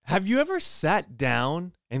Have you ever sat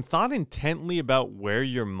down and thought intently about where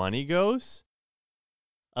your money goes?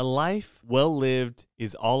 A life well lived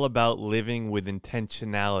is all about living with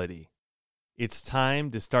intentionality. It's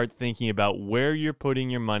time to start thinking about where you're putting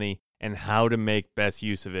your money and how to make best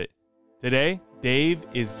use of it. Today, Dave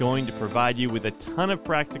is going to provide you with a ton of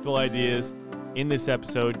practical ideas. In this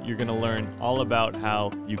episode, you're going to learn all about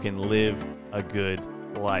how you can live a good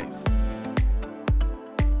life.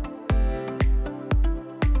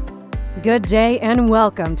 Good day and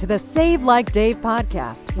welcome to the Save Like Dave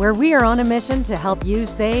podcast, where we are on a mission to help you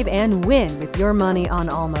save and win with your money on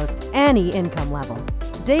almost any income level.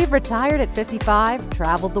 Dave retired at 55,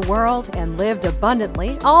 traveled the world, and lived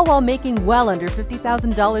abundantly, all while making well under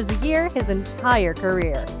 $50,000 a year his entire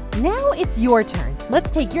career. Now it's your turn.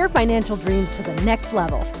 Let's take your financial dreams to the next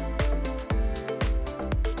level.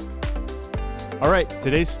 All right,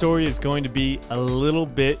 today's story is going to be a little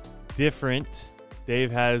bit different.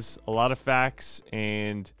 Dave has a lot of facts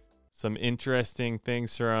and some interesting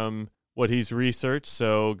things from what he's researched,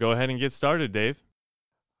 so go ahead and get started, Dave.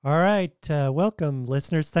 All right. Welcome,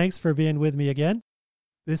 listeners. Thanks for being with me again.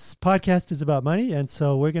 This podcast is about money, and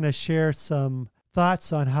so we're going to share some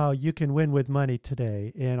thoughts on how you can win with money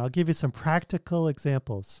today, and I'll give you some practical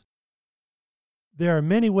examples. There are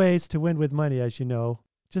many ways to win with money, as you know,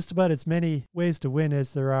 just about as many ways to win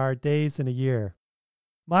as there are days in a year.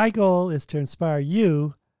 My goal is to inspire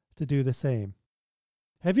you to do the same.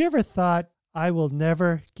 Have you ever thought, I will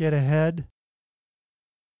never get ahead?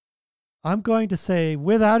 I'm going to say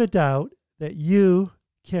without a doubt that you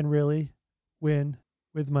can really win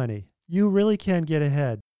with money. You really can get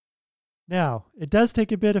ahead. Now, it does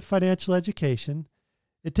take a bit of financial education.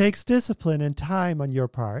 It takes discipline and time on your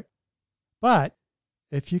part. But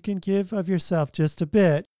if you can give of yourself just a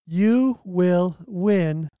bit, you will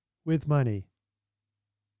win with money.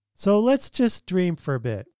 So let's just dream for a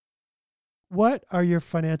bit. What are your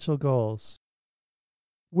financial goals?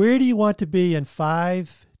 Where do you want to be in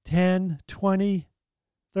 5, 10, 20,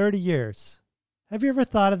 30 years? Have you ever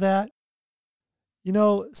thought of that? You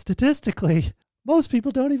know, statistically, most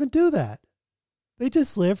people don't even do that. They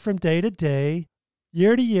just live from day to day,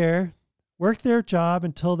 year to year, work their job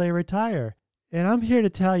until they retire. And I'm here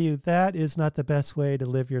to tell you that is not the best way to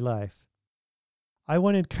live your life. I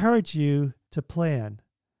want to encourage you to plan.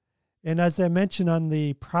 And as I mentioned on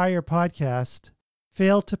the prior podcast,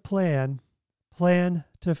 fail to plan, plan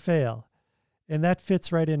to fail. And that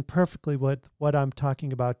fits right in perfectly with what I'm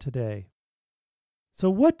talking about today. So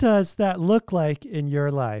what does that look like in your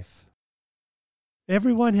life?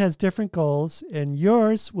 Everyone has different goals, and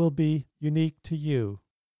yours will be unique to you.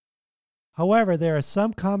 However, there are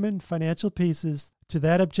some common financial pieces to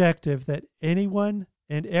that objective that anyone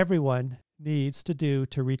and everyone needs to do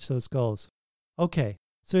to reach those goals. Okay,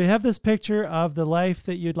 so you have this picture of the life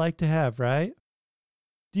that you'd like to have, right?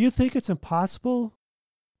 Do you think it's impossible?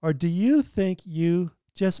 Or do you think you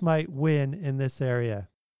just might win in this area?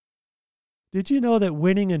 Did you know that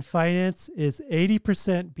winning in finance is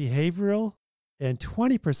 80% behavioral and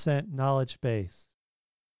 20% knowledge-based?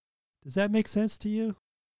 Does that make sense to you?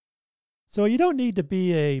 So you don't need to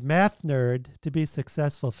be a math nerd to be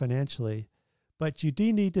successful financially, but you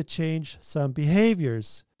do need to change some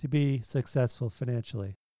behaviors to be successful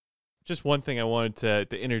financially. Just one thing I wanted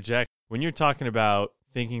to interject. When you're talking about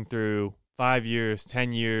thinking through 5 years,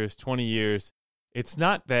 10 years, 20 years, it's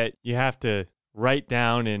not that you have to write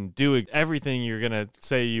down and do everything you're going to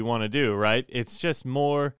say you want to do, right? It's just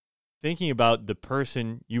more thinking about the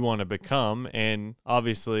person you want to become. And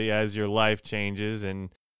obviously, as your life changes and,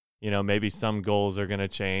 you know, maybe some goals are going to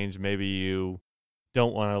change. Maybe you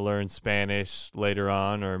don't want to learn Spanish later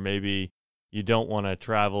on, or maybe you don't want to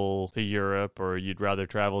travel to Europe, or you'd rather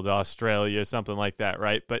travel to Australia, something like that,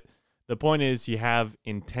 right? But the point is you have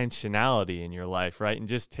intentionality in your life, right? And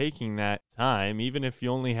just taking that time, even if you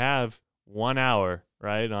only have 1 hour,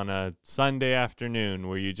 right, on a Sunday afternoon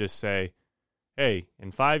where you just say, hey,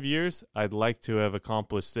 in 5 years, I'd like to have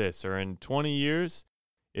accomplished this. Or in 20 years,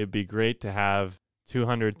 it'd be great to have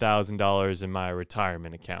 $200,000 in my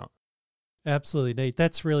retirement account. Absolutely, Nate.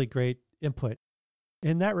 That's really great input.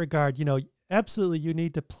 In that regard, you know, absolutely you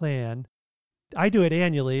need to plan. I do it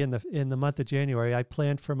annually in the month of January. I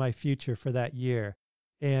plan for my future for that year.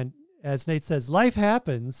 And as Nate says, life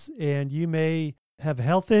happens, and you may have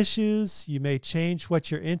health issues. You may change what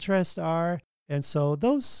your interests are. And so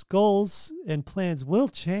those goals and plans will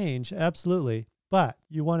change, absolutely. But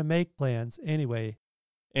you want to make plans anyway.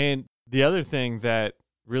 And the other thing that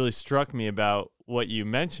really struck me about what you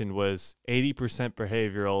mentioned was 80%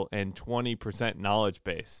 behavioral and 20% knowledge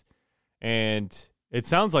base. And it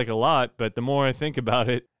sounds like a lot, but the more I think about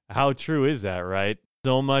it, how true is that, right?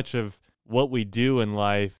 So much of what we do in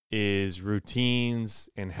life is routines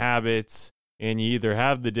and habits, and you either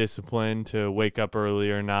have the discipline to wake up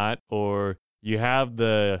early or not, or you have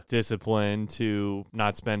the discipline to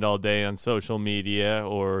not spend all day on social media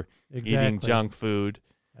or eating junk food.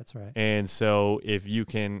 That's right. And so if you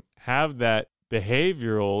can have that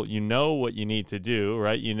behavioral, you know what you need to do,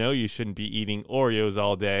 right? You know you shouldn't be eating Oreos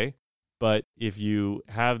all day. But if you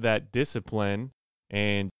have that discipline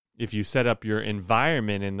and if you set up your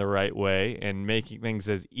environment in the right way and making things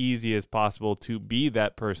as easy as possible to be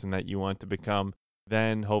that person that you want to become,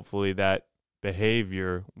 then hopefully that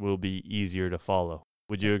behavior will be easier to follow.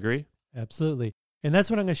 Would you agree? Absolutely. And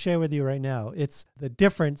that's what I'm going to share with you right now. It's the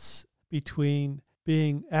difference between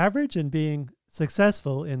being average and being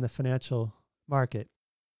successful in the financial market.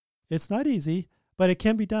 It's not easy, but it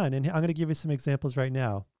can be done. And I'm going to give you some examples right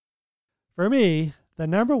now. For me, the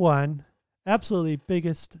number one, absolutely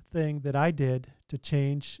biggest thing that I did to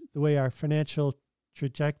change the way our financial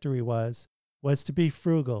trajectory was to be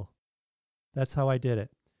frugal. That's how I did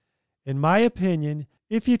it. In my opinion,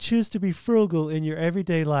 if you choose to be frugal in your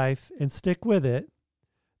everyday life and stick with it,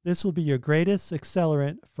 this will be your greatest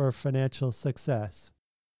accelerant for financial success.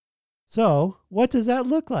 So, what does that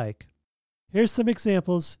look like? Here's some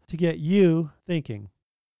examples to get you thinking.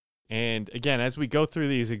 And again, as we go through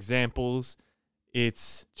these examples,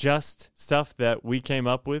 it's just stuff that we came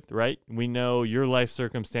up with, right? We know your life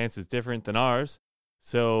circumstance is different than ours.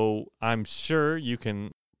 So I'm sure you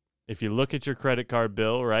can, if you look at your credit card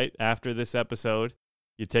bill, right, after this episode,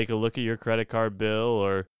 you take a look at your credit card bill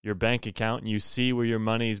or your bank account and you see where your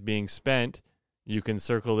money is being spent, you can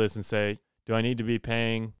circle this and say, do I need to be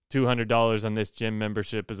paying $200 on this gym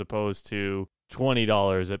membership as opposed to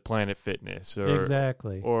 $20 at Planet Fitness? Or,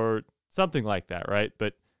 exactly. Or something like that, right?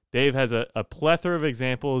 But Dave has a plethora of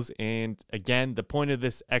examples. And again, the point of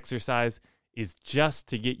this exercise is just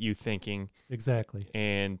to get you thinking. Exactly.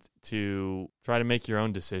 And to try to make your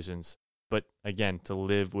own decisions. But again, to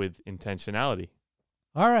live with intentionality.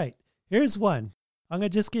 All right. Here's one. I'm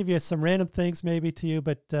going to just give you some random things maybe to you,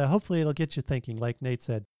 but hopefully it'll get you thinking, like Nate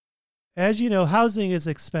said. As you know, housing is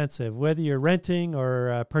expensive, whether you're renting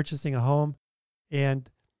or purchasing a home. And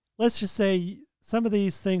let's just say some of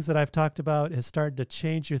these things that I've talked about has started to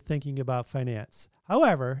change your thinking about finance.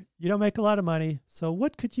 However, you don't make a lot of money. So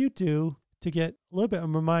what could you do to get a little bit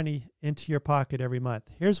more money into your pocket every month?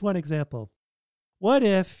 Here's one example. What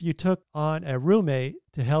if you took on a roommate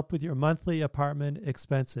to help with your monthly apartment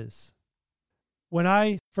expenses? When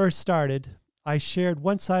I first started, I shared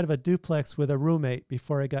one side of a duplex with a roommate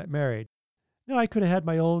before I got married. Now, I could have had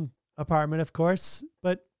my own apartment, of course,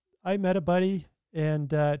 but I met a buddy and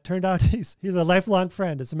turned out he's a lifelong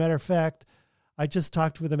friend. As a matter of fact, I just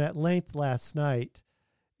talked with him at length last night,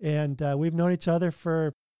 and we've known each other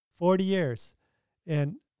for 40 years.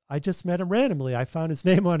 And I just met him randomly. I found his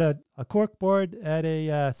name on a cork board at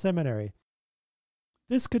a seminary.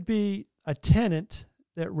 This could be a tenant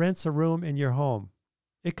that rents a room in your home.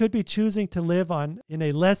 It could be choosing to live in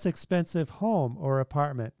a less expensive home or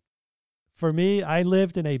apartment. For me, I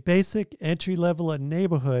lived in a basic entry-level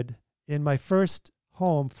neighborhood in my first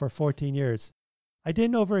home for 14 years. I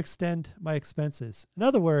didn't overextend my expenses. In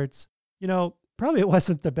other words, probably it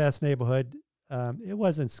wasn't the best neighborhood. It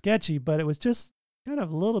wasn't sketchy, but it was just kind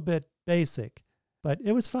of a little bit basic, but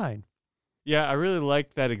it was fine. Yeah, I really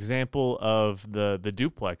liked that example of the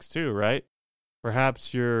duplex too, right?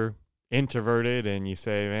 Perhaps you're introverted and you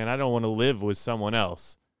say, man, I don't want to live with someone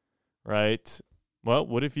else, right? Well,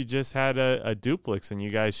 what if you just had a duplex and you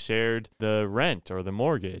guys shared the rent or the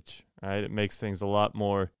mortgage, right? It makes things a lot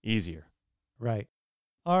more easier. Right.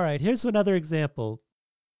 All right, here's another example.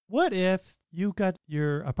 What if you got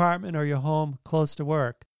your apartment or your home close to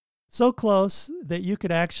work? So close that you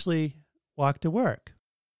could actually walk to work.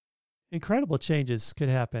 Incredible changes could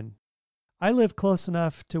happen. I lived close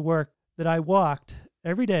enough to work that I walked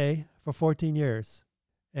every day for 14 years.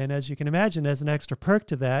 And as you can imagine, as an extra perk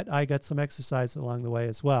to that, I got some exercise along the way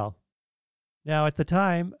as well. Now, at the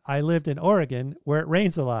time, I lived in Oregon where it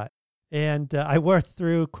rains a lot. And I wore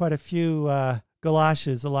through quite a few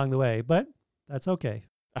galoshes along the way, but that's okay.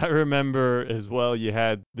 I remember as well, you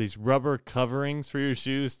had these rubber coverings for your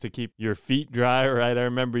shoes to keep your feet dry, right? I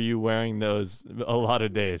remember you wearing those a lot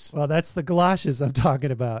of days. Well, that's the galoshes I'm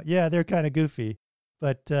talking about. Yeah, they're kind of goofy,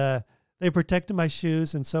 but they protected my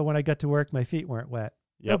shoes. And so when I got to work, my feet weren't wet.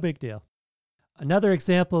 Yep. No big deal. Another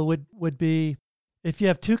example would be if you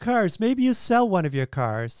have two cars, maybe you sell one of your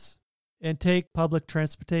cars and take public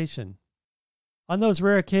transportation. On those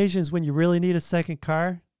rare occasions when you really need a second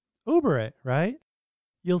car, Uber it, right?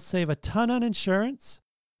 You'll save a ton on insurance,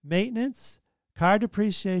 maintenance, car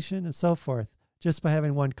depreciation, and so forth. just by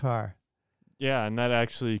having one car. Yeah, and that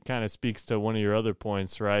actually kind of speaks to one of your other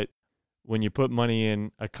points, right? When you put money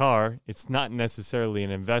in a car, it's not necessarily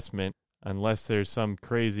an investment unless there's some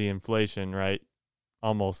crazy inflation, right?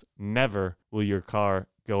 Almost never will your car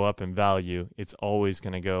go up in value. It's always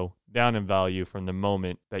going to go down in value from the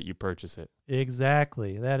moment that you purchase it.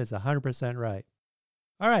 Exactly. That is 100% right.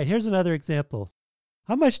 All right, here's another example.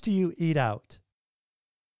 How much do you eat out?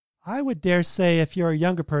 I would dare say if you're a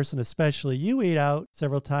younger person especially, you eat out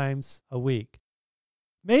several times a week.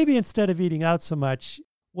 Maybe instead of eating out so much,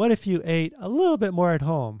 what if you ate a little bit more at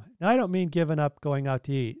home? Now, I don't mean giving up going out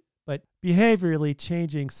to eat, but behaviorally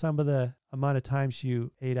changing some of the amount of times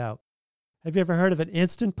you ate out. Have you ever heard of an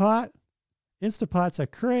Instant Pot? Instant Pots are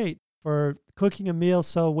great for cooking a meal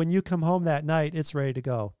so when you come home that night, it's ready to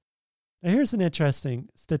go. Now, here's an interesting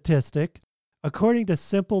statistic. According to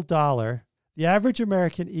Simple Dollar, the average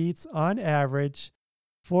American eats on average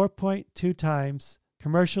 4.2 times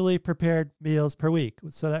commercially prepared meals per week.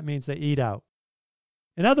 So that means they eat out.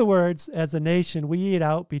 In other words, as a nation, we eat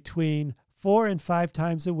out between 4 and 5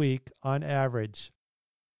 times a week on average.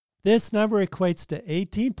 This number equates to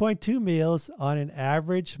 18.2 meals on an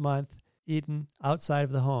average month eaten outside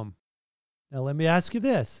of the home. Now, let me ask you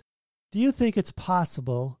this. Do you think it's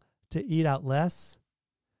possible to eat out less?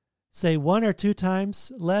 Say 1 or 2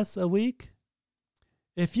 times less a week?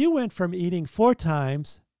 If you went from eating 4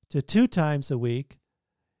 times to 2 times a week,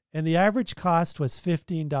 and the average cost was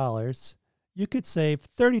 $15, you could save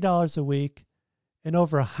 $30 a week and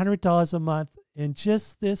over $100 a month in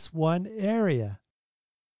just this one area.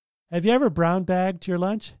 Have you ever brown bagged your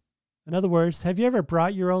lunch? In other words, have you ever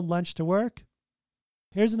brought your own lunch to work?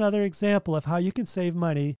 Here's another example of how you can save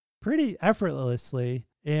money pretty effortlessly,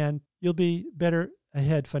 and you'll be better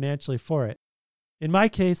ahead financially for it. In my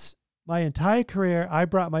case, my entire career, I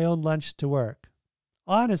brought my own lunch to work.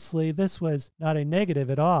 Honestly, this was not a negative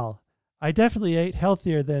at all. I definitely ate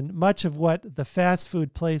healthier than much of what the fast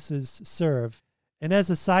food places serve. And as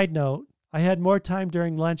a side note, I had more time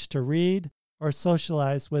during lunch to read or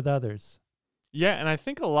socialize with others. Yeah, and I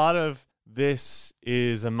think a lot of this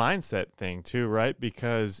is a mindset thing too, right?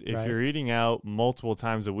 Because if you're eating out multiple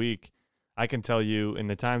times a week, I can tell you in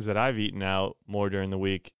the times that I've eaten out more during the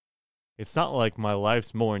week, it's not like my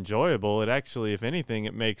life's more enjoyable. It actually, if anything,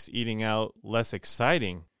 it makes eating out less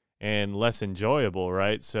exciting and less enjoyable,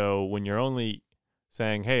 right? So when you're only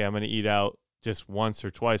saying, hey, I'm going to eat out just once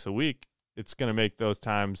or twice a week, it's going to make those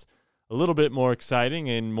times a little bit more exciting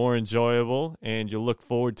and more enjoyable, and you'll look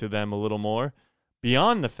forward to them a little more,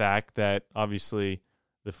 beyond the fact that obviously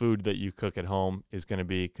the food that you cook at home is going to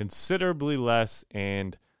be considerably less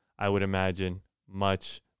and I would imagine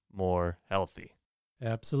much more healthy.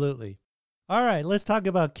 Absolutely. All right, let's talk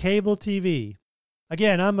about cable TV.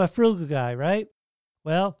 Again, I'm a frugal guy, right?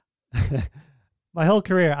 Well, my whole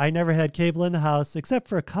career, I never had cable in the house except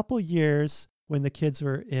for a couple years when the kids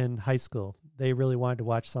were in high school. They really wanted to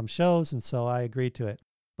watch some shows, and so I agreed to it.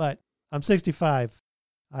 But I'm 65.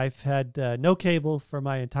 I've had no cable for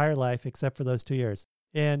my entire life except for those 2 years.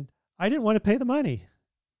 And I didn't want to pay the money.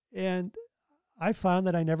 And I found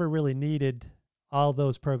that I never really needed all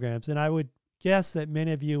those programs. And I would guess that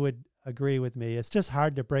many of you would agree with me. It's just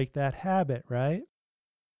hard to break that habit, right?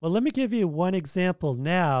 Well, let me give you one example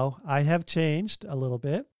now. I have changed a little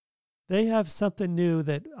bit. They have something new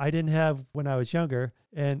that I didn't have when I was younger.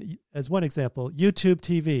 And as one example, YouTube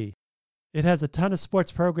TV. It has a ton of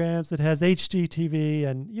sports programs. It has HGTV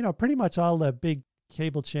and, pretty much all the big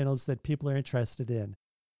cable channels that people are interested in.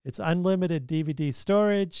 It's unlimited DVD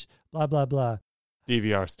storage, blah, blah, blah.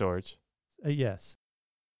 DVR storage. Yes.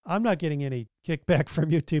 I'm not getting any kickback from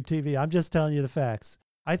YouTube TV. I'm just telling you the facts.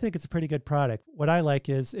 I think it's a pretty good product. What I like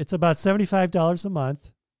is it's about $75 a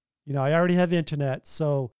month. I already have internet,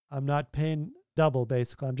 so I'm not paying double,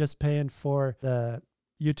 basically. I'm just paying for the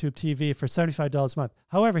YouTube TV for $75 a month.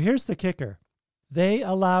 However, here's the kicker. They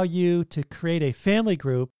allow you to create a family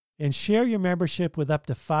group and share your membership with up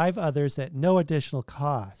to 5 others at no additional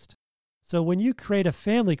cost. So when you create a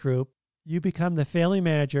family group, you become the family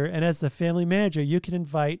manager, and as the family manager, you can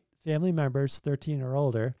invite family members, 13 or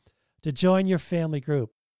older, to join your family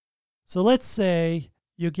group. So let's say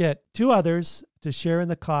you get 2 others to share in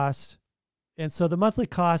the cost, and so the monthly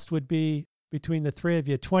cost would be, between the 3 of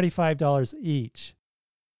you, $25 each.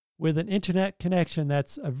 With an internet connection,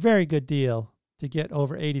 that's a very good deal to get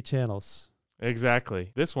over 80 channels.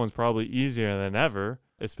 Exactly. This one's probably easier than ever,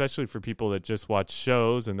 especially for people that just watch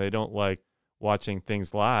shows and they don't like watching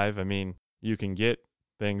things live. I mean, you can get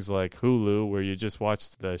things like Hulu where you just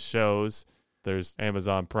watch the shows. There's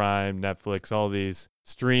Amazon Prime, Netflix, all these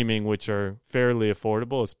streaming, which are fairly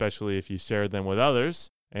affordable, especially if you share them with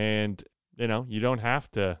others. And you don't have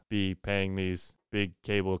to be paying these big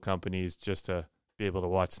cable companies just to be able to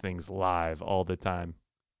watch things live all the time.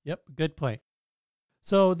 Yep, good point.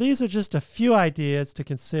 So these are just a few ideas to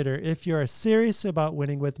consider if you are serious about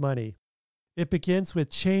winning with money. It begins with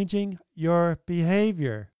changing your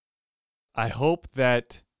behavior. I hope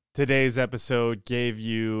that today's episode gave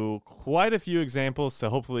you quite a few examples to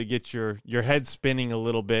hopefully get your head spinning a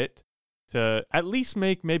little bit, to at least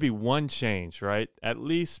make maybe one change, right? At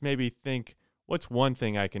least maybe think, what's one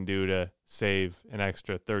thing I can do to save an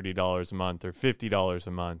extra $30 a month or $50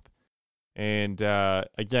 a month? And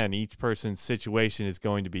again, each person's situation is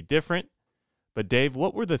going to be different. But Dave,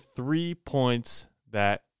 what were the 3 points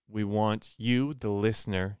that we want you, the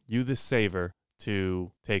listener, you, the saver,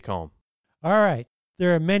 to take home? All right.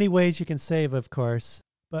 There are many ways you can save, of course.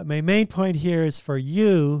 But my main point here is for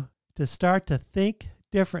you to start to think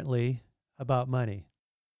differently about money.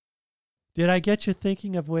 Did I get you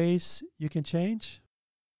thinking of ways you can change?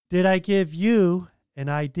 Did I give you an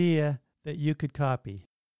idea that you could copy?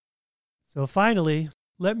 So finally,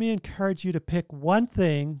 let me encourage you to pick one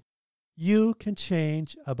thing you can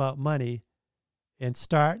change about money and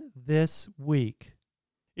start this week.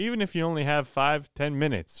 Even if you only have 5-10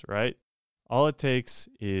 minutes, right? All it takes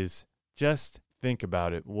is just think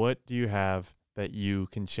about it. What do you have that you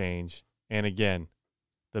can change? And again,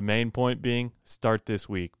 the main point being, start this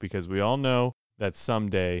week, because we all know that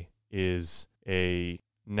someday is a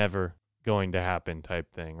never going to happen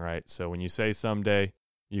type thing, right? So when you say someday,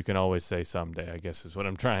 you can always say someday, I guess is what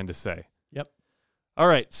I'm trying to say. Yep. All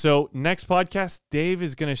right. So next podcast, Dave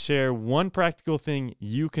is going to share one practical thing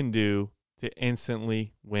you can do to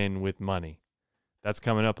instantly win with money. That's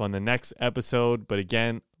coming up on the next episode. But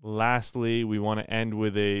again, lastly, we want to end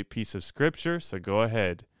with a piece of scripture. So go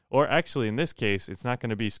ahead. Or actually, in this case, it's not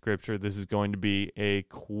going to be scripture. This is going to be a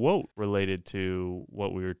quote related to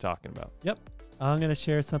what we were talking about. Yep. I'm going to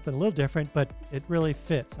share something a little different, but it really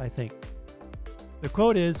fits, I think. The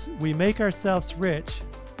quote is, "We make ourselves rich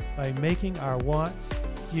by making our wants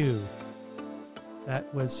few."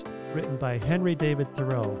 That was written by Henry David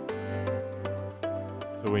Thoreau.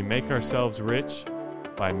 So we make ourselves rich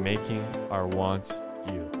by making our wants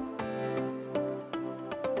few.